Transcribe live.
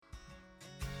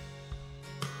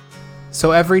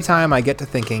So every time I get to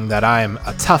thinking that I'm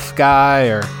a tough guy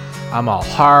or I'm all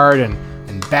hard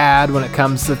and bad when it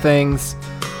comes to things,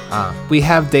 we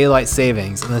have daylight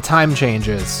savings and the time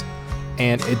changes,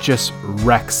 and it just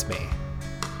wrecks me.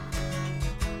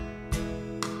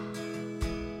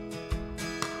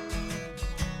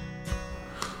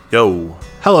 Yo.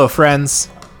 Hello, friends.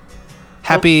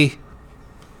 Happy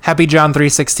John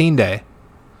 3:16 day.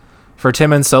 For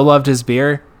Timon so loved his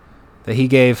beer that he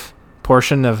gave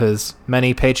portion of his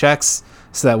many paychecks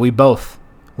so that we both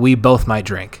might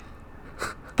drink.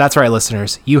 That's right,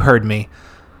 listeners. You heard me.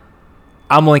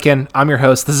 I'm Lincoln. I'm your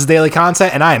host. This is Daily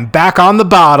Content, and I am back on the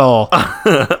bottle.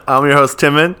 I'm your host,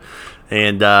 Timon,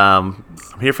 and I'm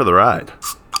here for the ride.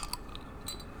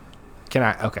 Can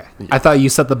I? Okay. Yeah. I thought you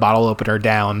set the bottle opener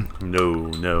down.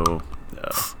 No.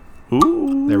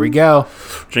 Ooh. There we go.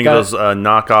 Drinking those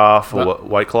knockoff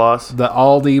White Claws. The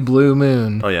Aldi Blue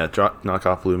Moon. Oh, yeah.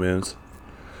 Knockoff Blue Moons.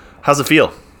 How's it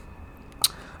feel?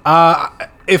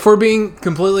 If we're being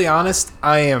completely honest,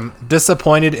 I am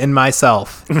disappointed in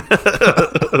myself.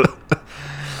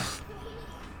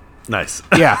 Nice.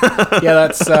 Yeah,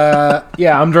 that's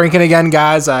I'm drinking again,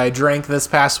 guys. I drank this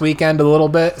past weekend a little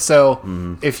bit.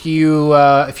 So if you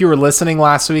were listening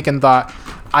last week and thought,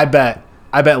 I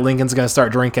bet Lincoln's gonna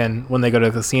start drinking when they go to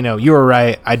the casino, you were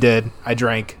right. I did. I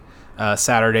drank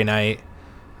Saturday night.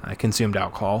 I consumed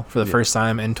alcohol for the first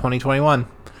time in 2021.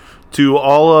 To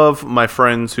all of my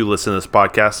friends who listen to this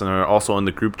podcast and are also in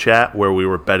the group chat where we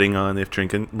were betting on if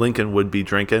Lincoln would be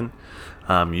drinking,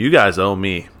 you guys owe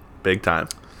me big time.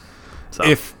 So.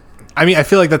 I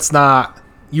feel like that's not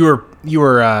you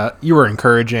were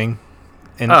encouraging.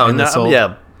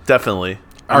 Yeah, definitely.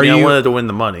 I wanted to win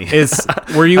the money.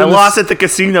 Were you? I lost at the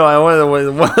casino. I wanted to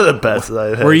win one of the bets that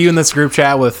I had. Were you in this group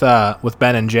chat with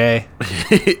Ben and Jay?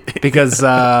 Because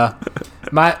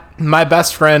my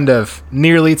best friend of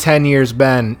nearly 10 years,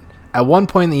 Ben, at one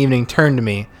point in the evening turned to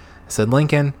me and said,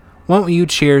 "Lincoln, won't you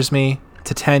cheers me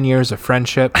to 10 years of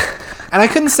friendship?" And I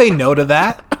couldn't say no to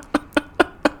that.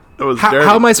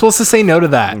 How am I supposed to say no to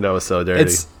that? That was so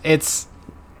dirty. It's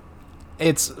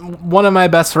one of my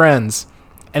best friends,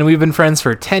 and we've been friends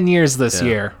for 10 years this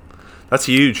year. That's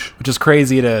huge. Which is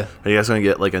crazy to... Are you guys going to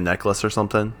get like a necklace or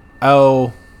something?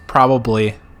 Oh,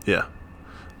 probably. Yeah.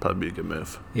 Probably be a good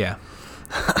move. Yeah.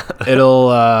 It'll...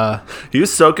 He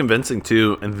was so convincing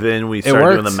too, and then we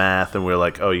started doing the math, and we were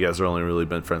like, oh, you guys are only really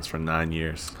been friends for 9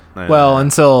 years.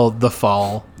 Until the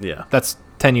fall. Yeah. That's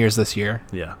 10 years this year.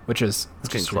 Yeah. Which is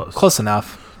getting close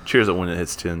enough. Cheers it when it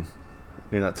hits 10.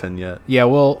 You're not 10 yet. Yeah,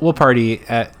 we'll party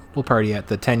at the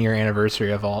 10-year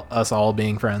anniversary of us all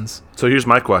being friends. So here's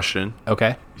my question.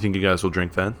 Okay. You think you guys will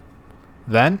drink then?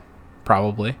 Then?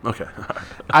 Probably. Okay.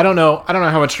 I don't know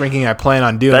how much drinking I plan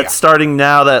on doing. That's starting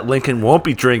now that Lincoln won't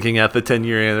be drinking at the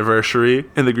 10-year anniversary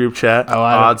in the group chat.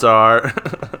 Odds are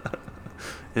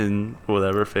in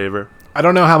whatever favor. I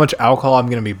don't know how much alcohol I'm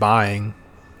going to be buying.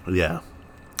 Yeah.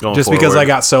 Just because I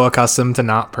got so accustomed to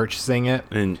not purchasing it.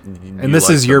 And this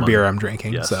is your beer I'm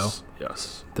drinking, yes, so.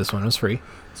 Yes. This one was free.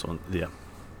 This one, yeah.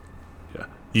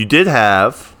 You did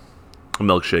have a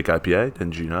milkshake IPA,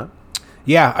 didn't you not?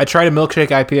 Yeah, I tried a milkshake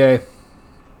IPA.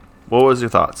 What was your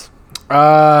thoughts?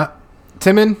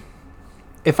 Timon,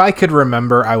 if I could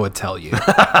remember, I would tell you.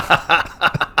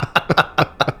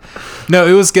 No,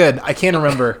 it was good. I can't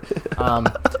remember.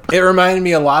 It reminded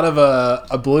me a lot of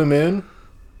a Blue Moon.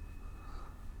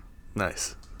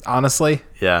 Nice. Honestly.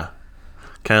 Yeah.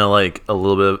 Kind of like a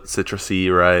little bit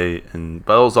citrusy, right?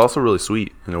 But it was also really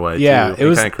sweet in a way, yeah, too.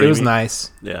 It was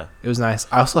nice. Yeah. It was nice.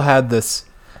 I also had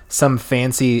some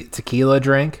fancy tequila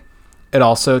drink. It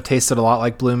also tasted a lot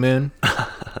like Blue Moon.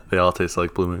 They all taste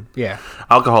like Blue Moon. Yeah.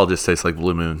 Alcohol just tastes like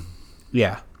Blue Moon.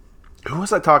 Yeah. Who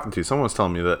was I talking to? Someone was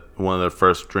telling me that one of their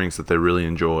first drinks that they really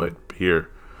enjoyed, beer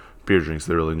drinks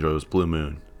they really enjoyed, was Blue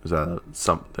Moon.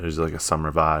 There's like a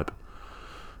summer vibe.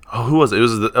 Oh, who was it? It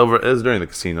was during the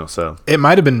casino, so it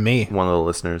might have been me. One of the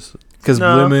listeners, because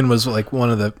Blue Moon was like one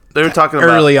of the. They were talking about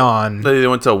early on. They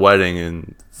went to a wedding,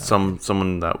 and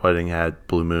someone at that wedding had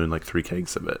Blue Moon, like 3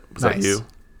 kegs of it. Was that you?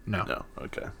 No.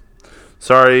 Okay.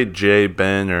 Sorry, Jay,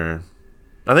 Ben, or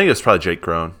I think it's probably Jake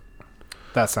Crone.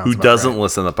 That sounds. Who doesn't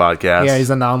listen to the podcast? Yeah, he's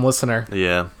a non-listener.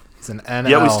 Yeah. He's an NL.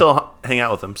 Yeah, we still hang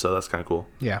out with him, so that's kind of cool.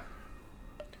 Yeah.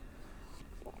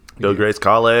 Go Grace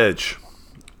College.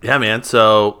 Yeah, man.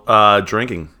 So,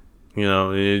 drinking,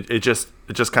 it just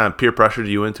kind of peer pressured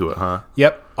you into it, huh?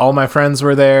 Yep. All my friends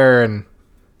were there, and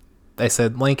they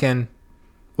said, "Lincoln,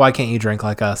 why can't you drink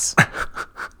like us?"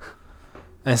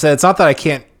 And I said, "It's not that I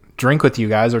can't drink with you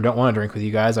guys or don't want to drink with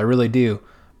you guys. I really do,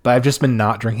 but I've just been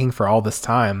not drinking for all this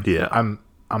time. Yeah,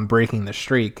 I'm breaking the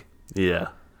streak. Yeah,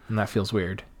 and that feels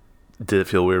weird. Did it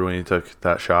feel weird when you took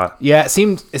that shot? Yeah, it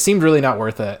seemed really not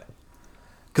worth it.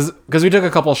 Because we took a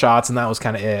couple shots and that was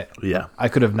kind of it. Yeah. I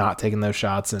could have not taken those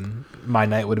shots and my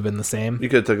night would have been the same. You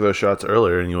could have took those shots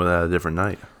earlier and you would have had a different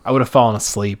night. I would have fallen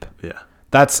asleep. Yeah.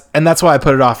 That's why I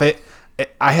put it off.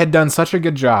 I had done such a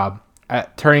good job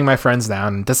at turning my friends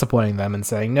down and disappointing them and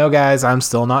saying, no, guys, I'm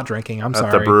still not drinking. I'm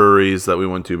sorry. At the breweries that we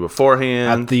went to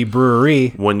beforehand. At the brewery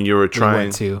when you were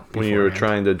trying to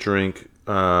drink,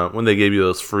 when they gave you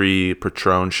those free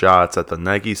Patron shots at the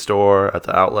Nike store, at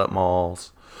the outlet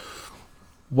malls.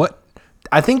 What?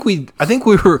 I think we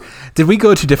were. Did we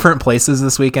go to different places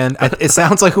this weekend? It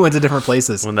sounds like we went to different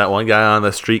places. When that one guy on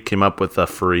the street came up with a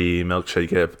free milkshake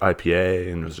IPA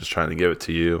and was just trying to give it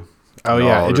to you. Oh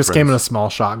yeah, it just came in a small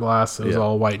shot glass. It was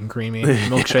all white and creamy.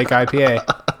 Milkshake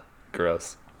IPA.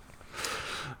 Gross.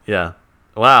 Yeah.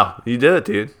 Wow, you did it,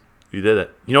 dude. You did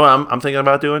it. You know what I'm thinking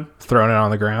about doing? Throwing it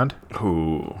on the ground.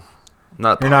 Ooh.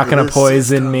 You're not going to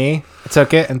poison me. I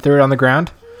took it and threw it on the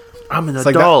ground. I'm an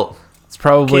adult. It's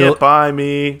probably can't buy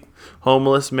me,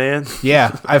 homeless man.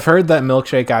 Yeah, I've heard that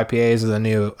milkshake IPAs are the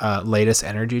new latest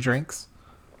energy drinks.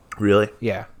 Really?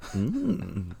 Yeah.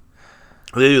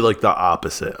 They do like the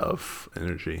opposite of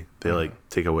energy. They like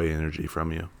take away energy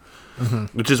from you,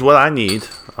 which is what I need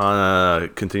on a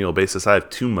continual basis. I have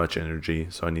too much energy,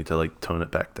 so I need to like tone it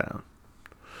back down.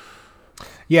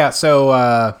 Yeah,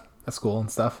 so that's cool and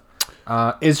stuff.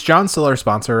 Is John still our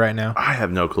sponsor right now? I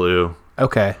have no clue.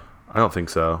 Okay. I don't think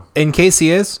so. In case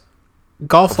he is,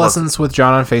 Golf Lessons with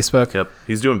John on Facebook. Yep.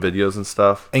 He's doing videos and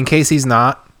stuff. In case he's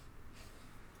not.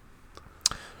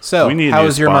 So, how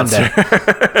was your Monday?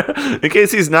 In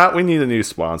case he's not, we need a new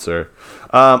sponsor.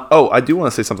 I do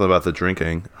want to say something about the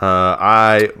drinking.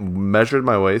 I measured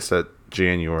my waist at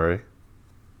the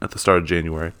start of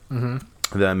January.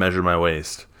 Mm-hmm. Then I measured my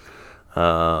waist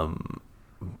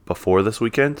before this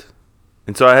weekend.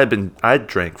 And so I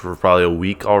drank for probably a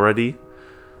week already.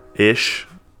 Ish,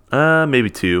 maybe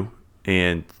 2,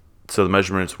 and so the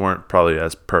measurements weren't probably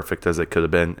as perfect as it could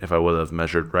have been if I would have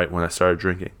measured right when I started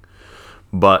drinking.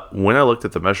 But when I looked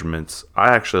at the measurements,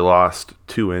 I actually lost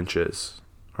 2 inches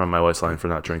from my waistline for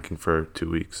not drinking for 2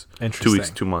 weeks. Interesting. 2 weeks,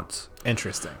 2 months.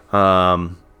 Interesting. So I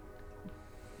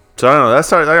don't know.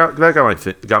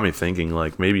 That got me thinking.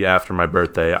 Like maybe after my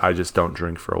birthday, I just don't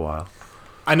drink for a while.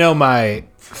 I know my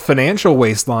financial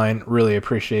waistline really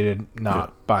appreciated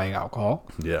not buying alcohol.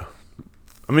 Yeah.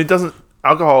 I mean,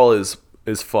 alcohol is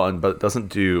fun, but it doesn't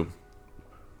do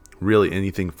really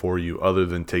anything for you other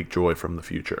than take joy from the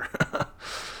future.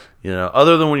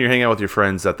 Other than when you're hanging out with your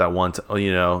friends at that one,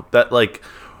 that like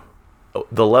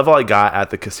the level I got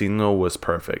at the casino was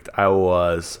perfect. I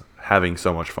was having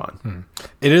so much fun.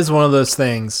 It is one of those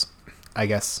things, I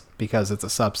guess, because it's a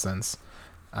substance,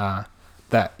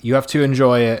 that you have to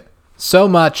enjoy it so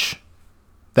much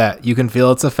that you can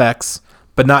feel its effects,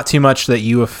 but not too much that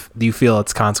you feel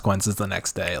its consequences the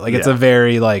next day. Like it's a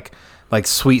very like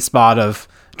sweet spot of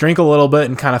drink a little bit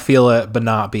and kind of feel it, but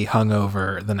not be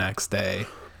hungover the next day.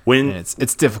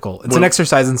 It's difficult. It's an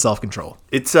exercise in self-control.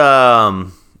 It's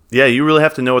you really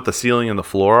have to know what the ceiling and the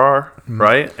floor are,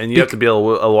 right? And you have to be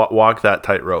able to walk that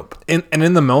tightrope. And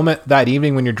in the moment that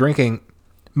evening when you're drinking,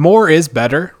 more is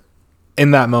better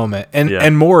in that moment,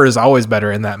 and more is always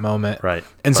better in that moment, right?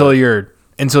 Until you're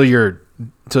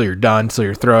done, till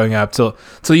you're throwing up, till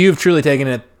you've truly taken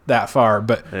it that far.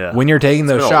 But when you're taking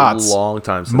those shots, a long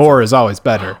time more is always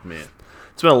better. Oh, man,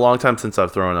 it's been a long time since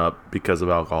I've thrown up because of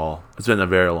alcohol. It's been a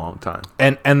very long time.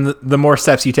 And the more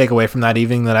steps you take away from that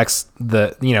evening,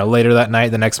 later that night,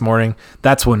 the next morning,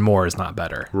 that's when more is not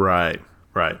better. Right.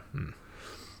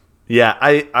 Yeah,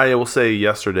 I will say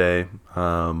yesterday,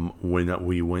 when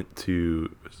we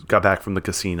got back from the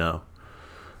casino,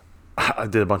 I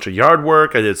did a bunch of yard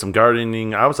work. I did some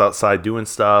gardening. I was outside doing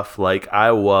stuff. Like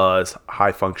I was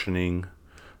high functioning,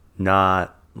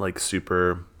 not like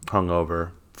super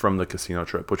hungover from the casino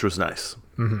trip, which was nice.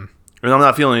 Mm-hmm. And I'm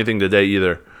not feeling anything today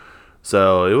either.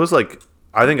 So it was like,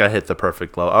 I think I hit the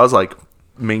perfect level. I was like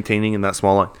maintaining in that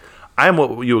small line. I am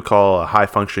what you would call a high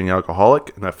functioning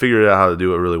alcoholic, and I figured out how to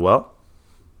do it really well.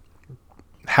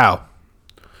 How?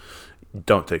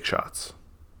 Don't take shots.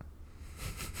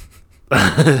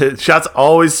 Shots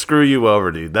always screw you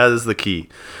over, dude. That is the key.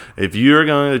 If you're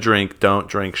going to drink, don't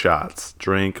drink shots.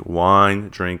 Drink wine,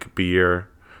 drink beer.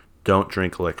 Don't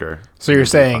drink liquor. So you're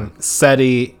saying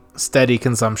steady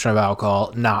consumption of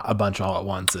alcohol, not a bunch all at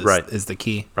once, is the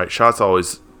key. Right. Shots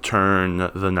always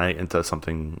turn the night into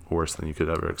something worse than you could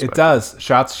ever expect. It does.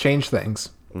 Shots change things.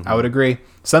 Mm-hmm. I would agree.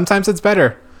 Sometimes it's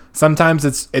better. Sometimes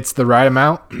it's the right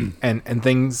amount, and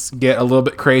things get a little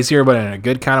bit crazier, but in a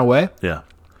good kind of way. Yeah.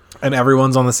 and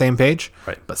everyone's on the same page.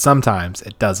 Right. But sometimes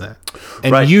it doesn't.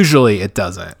 And Right. usually it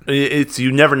doesn't. It's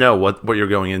you never know what you're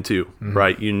going into,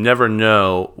 right? You never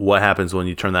know what happens when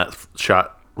you turn that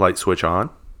shot light switch on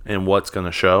and what's going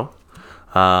to show.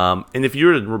 And if you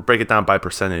were to break it down by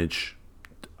percentage,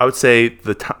 I would say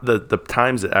the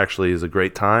times it actually is a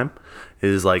great time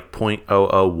is like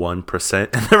 0.001%,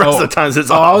 and the rest of the times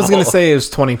it's awful. I was going to say it was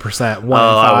 20%.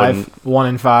 1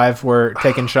 in 5 where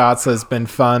taking shots has been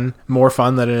fun, more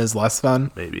fun than it is less fun.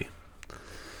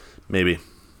 Maybe.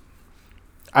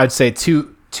 I'd say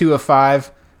 2 of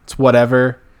 5, it's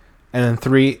whatever. And then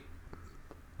 3,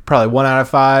 probably 1 out of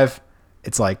 5,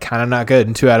 it's like kind of not good.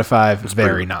 And 2 out of 5, it's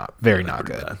very not good.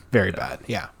 Bad. Very bad.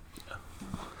 Yeah.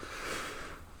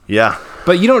 Yeah.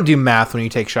 But you don't do math when you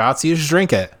take shots. You just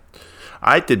drink it.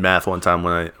 I did math one time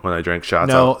when I drank shots.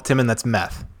 No, Timon, that's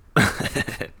meth.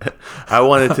 I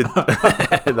wanted to.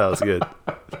 That was good.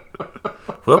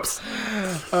 Whoops.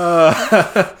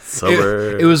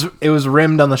 Sober. It was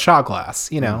rimmed on the shot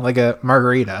glass, like a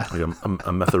margarita. Like a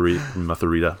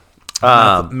metharita.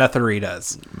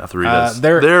 Metharitas. Metharitas.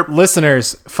 They're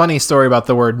listeners. Funny story about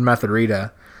the word metharita.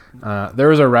 There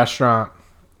was a restaurant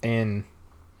in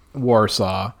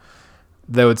Warsaw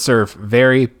that would serve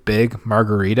very big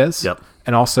margaritas. Yep.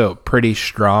 And also pretty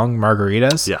strong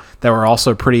margaritas. Yeah. That were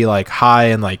also pretty like high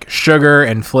in like sugar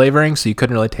and flavoring, so you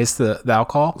couldn't really taste the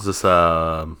alcohol. Was this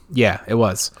Yeah, it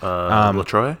was.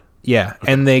 LaTroy? Yeah,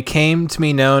 okay. And they came to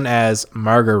be known as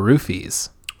margaroofies.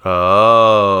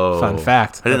 Oh. Fun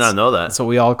fact. I did not know that. That's what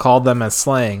we all called them as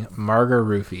slang,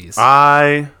 margaroofies.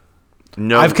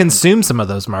 I've consumed some of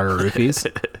those margaroofies.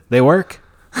 They work.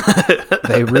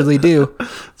 They really do.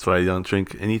 That's why I don't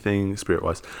drink anything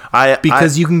spirit-wise.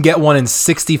 Because you can get one in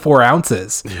 64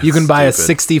 ounces. You can buy a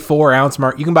 64 ounce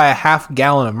you can buy a half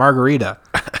gallon of margarita.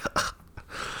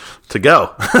 To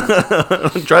go.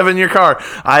 Drive in your car.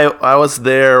 I was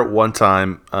there one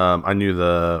time. I knew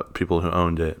the people who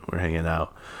owned it were hanging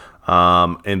out.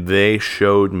 And they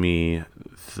showed me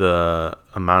the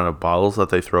amount of bottles that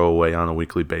they throw away on a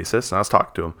weekly basis. And I was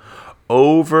talking to them.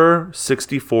 Over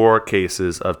 64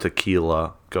 cases of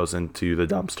tequila goes into the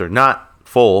dumpster. Not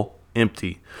full,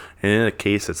 empty. And in a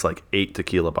case, it's like 8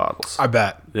 tequila bottles. I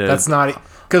bet. Yeah. That's not...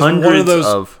 Because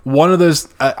one of those...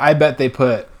 I bet they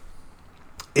put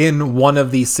in one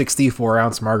of these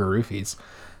 64-ounce margaroofies,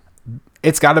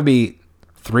 it's got to be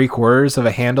 3/4 of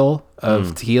a handle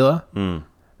of tequila.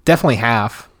 Definitely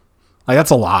half. Like,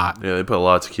 that's a lot. Yeah, they put a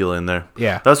lot of tequila in there.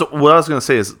 Yeah. That's what I was going to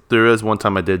say is there is one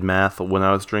time I did math when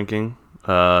I was drinking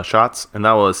shots, and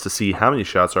that was to see how many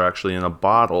shots are actually in a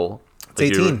bottle. It's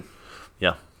 18.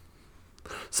 Yeah.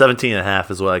 17 and a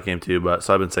half is what I came to,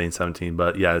 so I've been saying 17,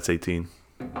 but yeah, it's 18.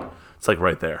 It's like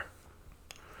right there.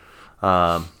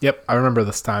 Yep, I remember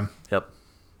this time. Yep.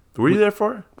 Were you there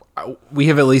for it? We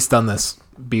have at least done this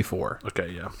before.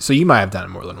 Okay, yeah. So you might have done it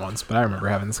more than once, but I remember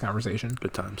having this conversation.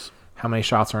 Good times. How many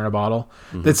shots are in a bottle?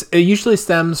 It usually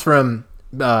stems from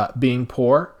being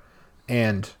poor,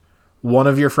 and one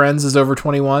of your friends is over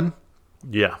 21.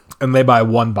 Yeah. And they buy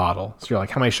one bottle. So you're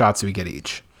like, how many shots do we get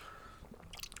each?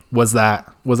 Was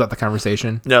that the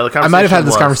conversation? No, the conversation I might have had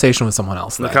this conversation with someone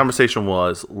else. The conversation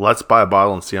was, let's buy a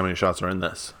bottle and see how many shots are in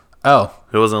this. Oh.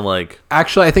 It wasn't like...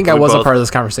 Actually, I think I was a part of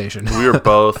this conversation. We were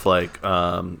both like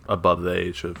above the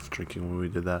age of drinking when we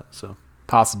did that, so...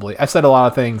 Possibly. I've said a lot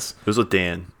of things. It was with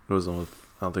Dan. It wasn't with...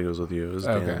 I don't think it was with you. It was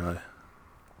Dan and I. Okay.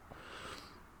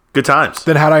 Good times.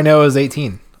 Then how do I know it was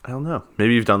 18? I don't know.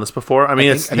 Maybe you've done this before. I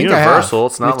mean, it's I think universal.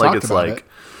 It's not We've like talked it's about like...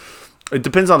 It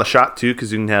depends on the shot, too,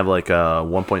 because you can have like a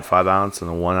 1.5 ounce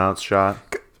and a 1 ounce shot.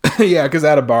 Yeah, because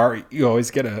at a bar, you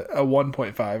always get a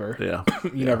 1.5er. Yeah.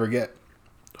 You never get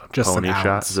just pony an ounce.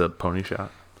 shot. Is it a pony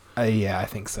shot? Yeah, I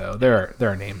think so. There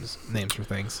are names for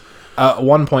things.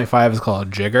 1.5 is called a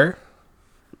jigger.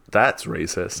 That's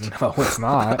racist. No, it's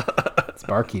not. It's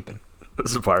barkeeping.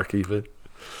 It's barkeeping.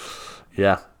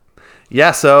 Yeah.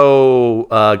 Yeah, so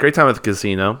great time at the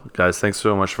casino. Guys, thanks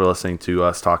so much for listening to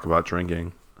us talk about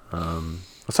drinking.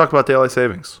 Let's talk about daylight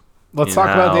savings. Let's talk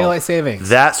about daylight savings.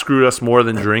 That screwed us more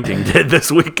than drinking did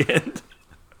this weekend.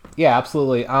 Yeah,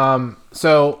 absolutely.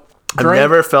 So I've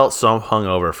never felt so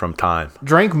hungover from time.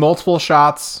 Drank multiple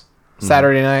shots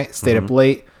Saturday night. Stayed up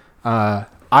late. I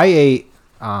ate.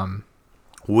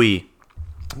 We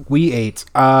ate.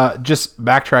 Just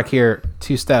backtrack here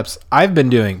 2 steps. I've been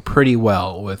doing pretty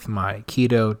well with my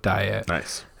keto diet.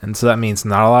 Nice. And so that means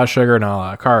not a lot of sugar, not a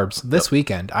lot of carbs. This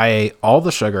weekend, I ate all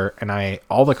the sugar and I ate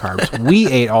all the carbs. We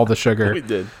ate all the sugar. We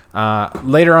did.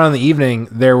 Later on in the evening,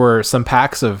 there were some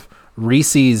packs of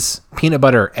Reese's peanut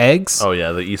butter eggs. Oh,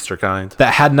 yeah, the Easter kind.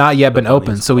 That had not yet been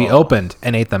opened. So we opened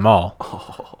and ate them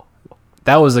all.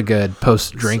 That was a good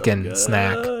post-drinking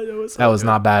snack. That was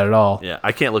not bad at all. Yeah,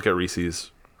 I can't look at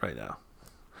Reese's right now.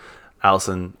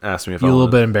 Allison asked me if You're I a little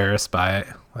wanted- bit embarrassed by it.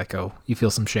 Like, oh, you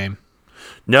feel some shame.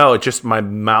 No, it just my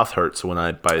mouth hurts when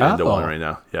I bite into Oh. one right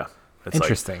now. Yeah. It's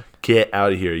Interesting. Like, get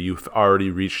out of here. You've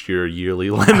already reached your yearly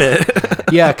limit.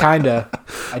 Yeah, kind of.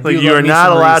 Like, you are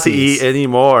not allowed to eat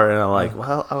anymore. And I'm like,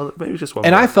 well, maybe just one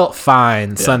And more. I felt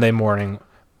fine Sunday morning.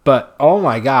 But, oh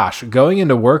my gosh, going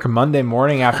into work Monday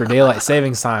morning after daylight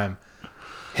savings time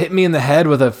hit me in the head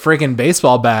with a freaking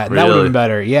baseball bat. And that would have been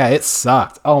better. Yeah, it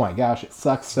sucked. Oh my gosh, it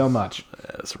sucked so much.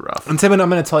 Yeah, it's rough. And Tim, I'm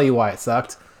going to tell you why it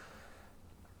sucked.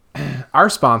 Our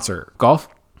sponsor, Golf.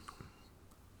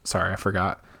 Sorry, I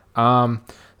forgot.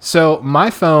 So my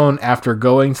phone, after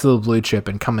going to the blue chip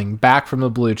and coming back from the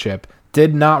blue chip,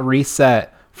 did not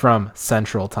reset from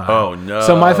Central Time. Oh, no.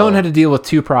 So my phone had to deal with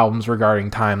two problems regarding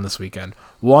time this weekend.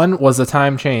 One was the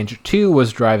time change. Two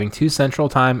was driving to Central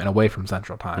Time and away from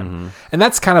Central Time. Mm-hmm. And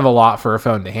that's kind of a lot for a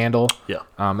phone to handle. Yeah.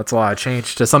 It's a lot of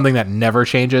change to something that never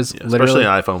changes. Yeah, literally. especially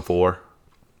an iPhone 4.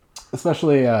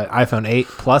 Especially iPhone 8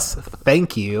 Plus.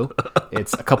 Thank you.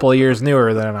 It's a couple of years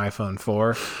newer than an iPhone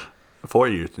 4. 4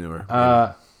 years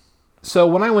newer. So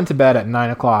when I went to bed at 9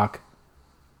 o'clock,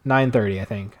 9:30, I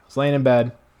think, I was laying in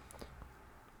bed.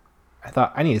 I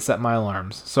thought I need to set my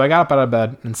alarms. So I got up out of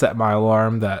bed and set my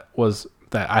alarm that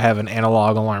I have an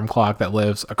analog alarm clock that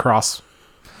lives across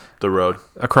the road.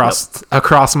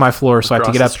 Across my floor, so I have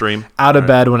to get up stream. out of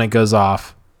bed when it goes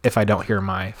off if I don't hear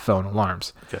my phone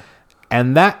alarms. Okay.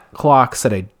 And that clock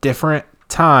said a different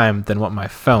time than what my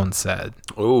phone said.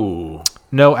 Ooh.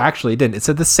 No, actually, it didn't. It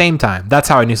said the same time. That's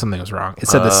how I knew something was wrong. It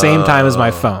said the same time as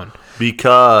my phone.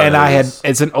 Because. And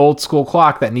it's an old school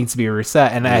clock that needs to be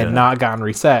reset, and I had not gotten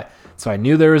reset. So I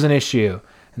knew there was an issue.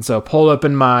 And so I pulled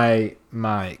open my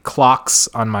clocks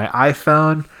on my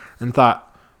iPhone and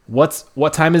thought,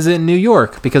 what time is it in New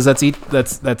York? Because that's Easy.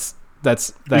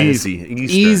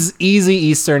 easy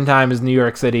Eastern time is New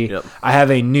York City. Yep. I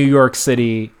have a New York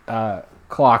City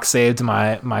clock saved to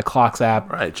my clocks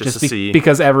app. Right, just to see.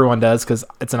 Because everyone does, because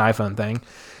it's an iPhone thing.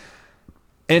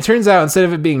 And it turns out instead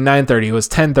of it being 9:30, it was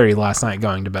 10:30 last night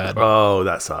going to bed. Oh,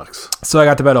 that sucks. So I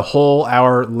got to bed a whole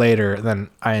hour later than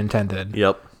I intended.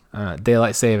 Yep.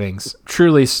 Daylight savings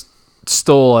truly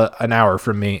stole an hour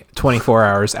from me 24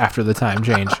 hours after the time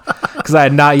change because I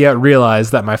had not yet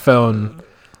realized that my phone...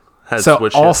 So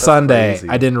all Sunday,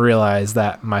 I didn't realize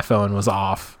that my phone was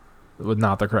off with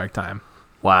not the correct time.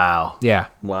 Wow. Yeah.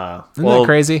 Wow. Isn't that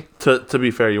crazy? To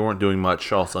be fair, you weren't doing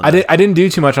much all Sunday. I didn't do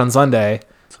too much on Sunday.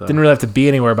 So. Didn't really have to be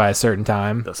anywhere by a certain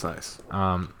time. That's nice.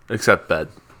 Except bed.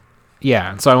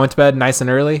 Yeah. So I went to bed nice and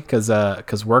early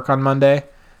because work on Monday,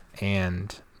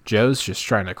 and Joe's just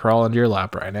trying to crawl into your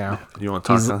lap right now. You want to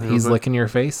talk something? He's licking your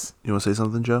face. You want to say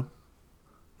something, Joe?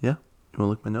 Yeah? You want to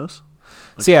lick my nose?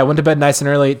 So yeah, I went to bed nice and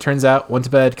early. It turns out went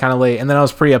to bed kind of late, and then I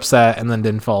was pretty upset, and then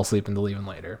didn't fall asleep until even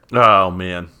later. Oh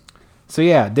man. So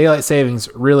yeah, daylight savings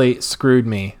really screwed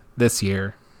me this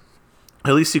year.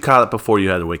 At least you caught it before you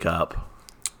had to wake up.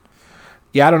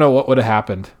 Yeah, I don't know what would have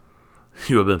happened.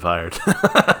 You would have been fired.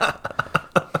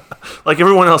 Like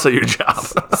everyone else at your job.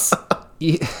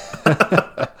 Yeah.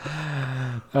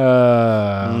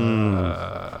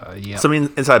 Some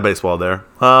inside baseball there.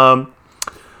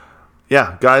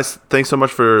 Yeah, guys, thanks so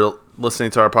much for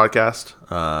listening to our podcast.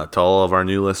 To all of our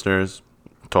new listeners,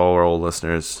 to all our old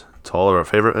listeners, to all of our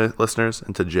favorite listeners,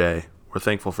 and to Jay. We're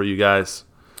thankful for you guys.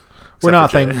 We're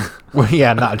not thankful.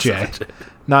 Yeah, not Jay.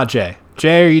 Not Jay.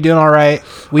 Jay, are you doing all right?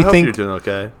 I hope you're doing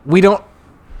okay. We don't.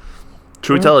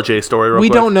 Should we tell a Jay story real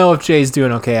quick? We don't know if Jay's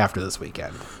doing okay after this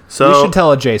weekend. So we should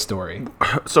tell a Jay story.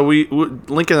 So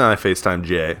Lincoln and I FaceTimed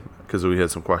Jay because we had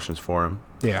some questions for him.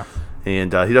 Yeah.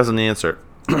 And he doesn't answer.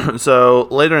 So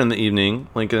later in the evening,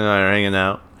 Lincoln and I are hanging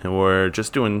out, and we're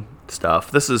just doing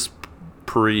stuff. This is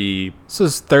Friday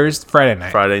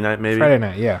night. Friday night, maybe. Friday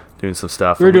night, yeah. Doing some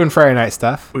stuff. We were doing Friday night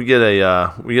stuff. We get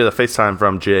a FaceTime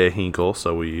from Jay Hinkle,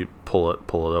 so we pull it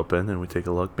open and we take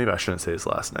a look. Maybe I shouldn't say his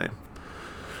last name.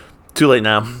 Too late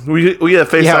now. We get a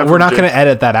FaceTime. Yeah, we're not going to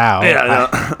edit that out. Yeah.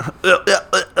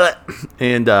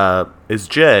 And it's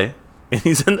Jay, and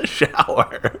he's in the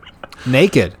shower.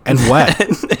 Naked and wet.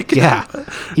 Yeah.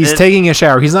 He's taking a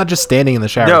shower. He's not just standing in the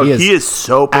shower. No, he is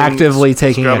soaping, actively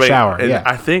taking a shower. And yeah.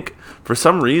 I think for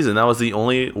some reason that was the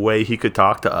only way he could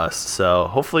talk to us. So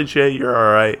hopefully, Jay, you're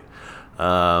all right.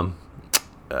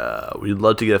 We'd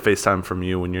love to get a FaceTime from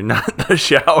you when you're not in the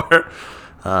shower.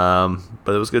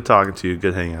 But it was good talking to you.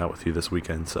 Good hanging out with you this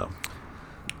weekend. So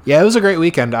yeah, it was a great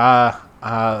weekend. And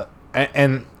I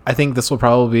think this will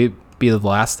probably be the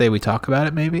last day we talk about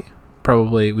it. Maybe.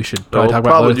 We should talk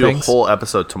about other things. We'll do a whole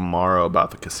episode tomorrow about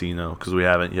the casino because we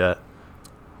haven't yet.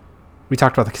 We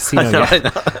talked about the casino. I know, yet.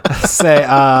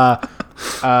 I know.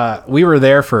 Say, we were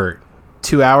there for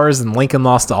 2 hours and Lincoln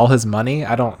lost all his money.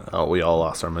 Oh, we all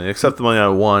lost our money except the money I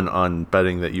won on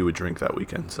betting that you would drink that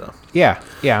weekend. So yeah,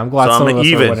 I'm glad so some I'm of us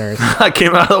even. are winners. I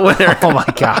came out the winner. Oh my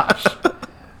gosh.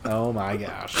 Oh my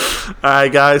gosh. All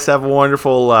right, guys, have a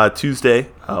wonderful Tuesday.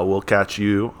 We'll catch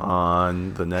you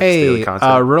on the next daily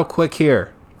content. Real quick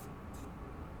here.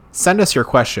 Send us your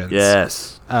questions.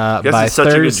 Yes. By it's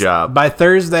such a good job. By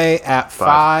Thursday at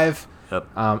 5. Yep.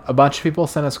 A bunch of people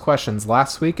sent us questions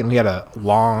last week, and we had a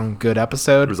long, good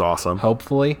episode. It was awesome.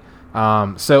 Hopefully.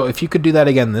 So if you could do that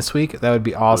again this week, that would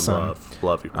be awesome.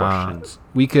 Love your questions.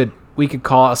 We could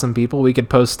call out some people. We could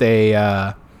post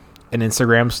an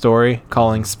Instagram story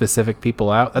calling specific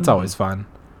people out. That's always fun.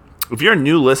 If you're a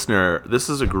new listener, this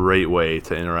is a great way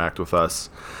to interact with us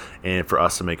and for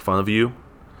us to make fun of you.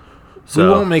 So,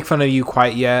 we won't make fun of you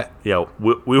quite yet. Yeah,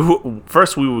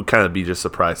 first we would kind of be just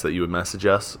surprised that you would message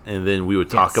us, and then we would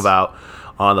talk about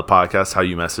on the podcast how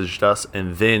you messaged us,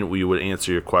 and then we would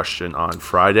answer your question on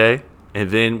Friday,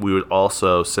 and then we would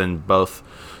also send both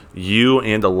you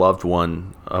and a loved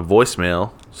one a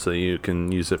voicemail so you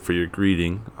can use it for your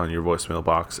greeting on your voicemail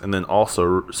box, and then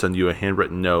also send you a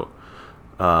handwritten note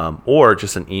or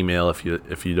just an email if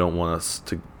you don't want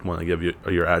to give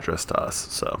your address to us.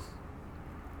 So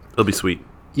it'll be sweet.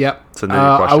 Yep. Send in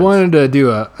your questions. I wanted to do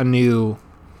a new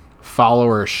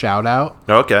follower shout out.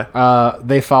 Okay.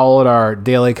 They followed our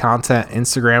daily content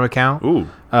Instagram account. Ooh.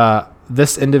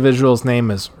 This individual's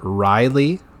name is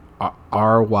Riley,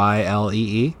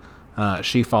 Ryle.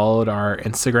 She followed our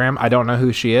Instagram. I don't know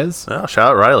who she is. Oh,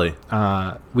 shout out Riley.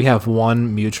 We have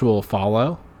one mutual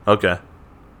follow. Okay.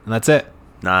 And that's it.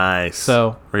 Nice.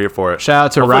 So we're here for it. Shout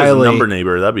out to Hopefully Riley. it's a number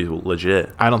neighbor. That'd be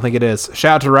legit. I don't think it is.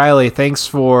 Shout out to Riley. Thanks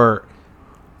for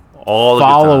all the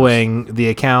following the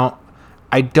account.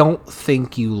 I don't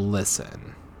think you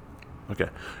listen. Okay.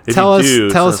 Tell us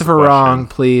if we're wrong,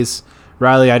 please.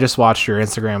 Riley, I just watched your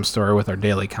Instagram story with our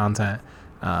daily content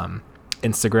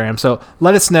Instagram. So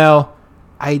let us know.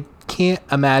 I can't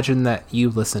imagine that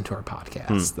you listen to our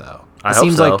podcast though. I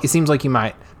hope so. It seems like you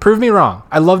might. Prove me wrong.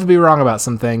 I love to be wrong about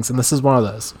some things, and this is one of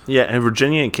those. Yeah, and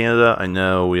Virginia and Canada, I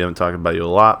know we haven't talked about you a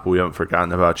lot, but we haven't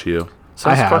forgotten about you.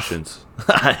 I have. Questions.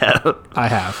 I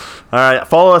have. All right,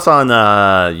 follow us on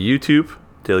YouTube,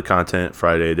 Daily Content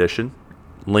Friday Edition.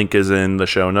 Link is in the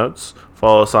show notes.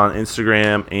 Follow us on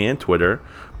Instagram and Twitter.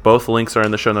 Both links are in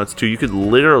the show notes, too. You could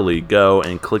literally go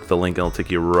and click the link, and it'll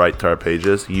take you right to our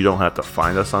pages. You don't have to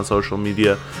find us on social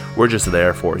media. We're just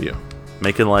there for you.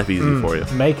 Making life easy for you.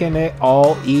 Making it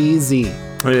all easy.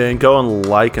 And go and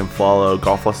like and follow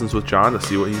Golf Lessons with John to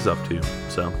see what he's up to.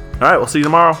 So, all right, we'll see you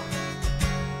tomorrow.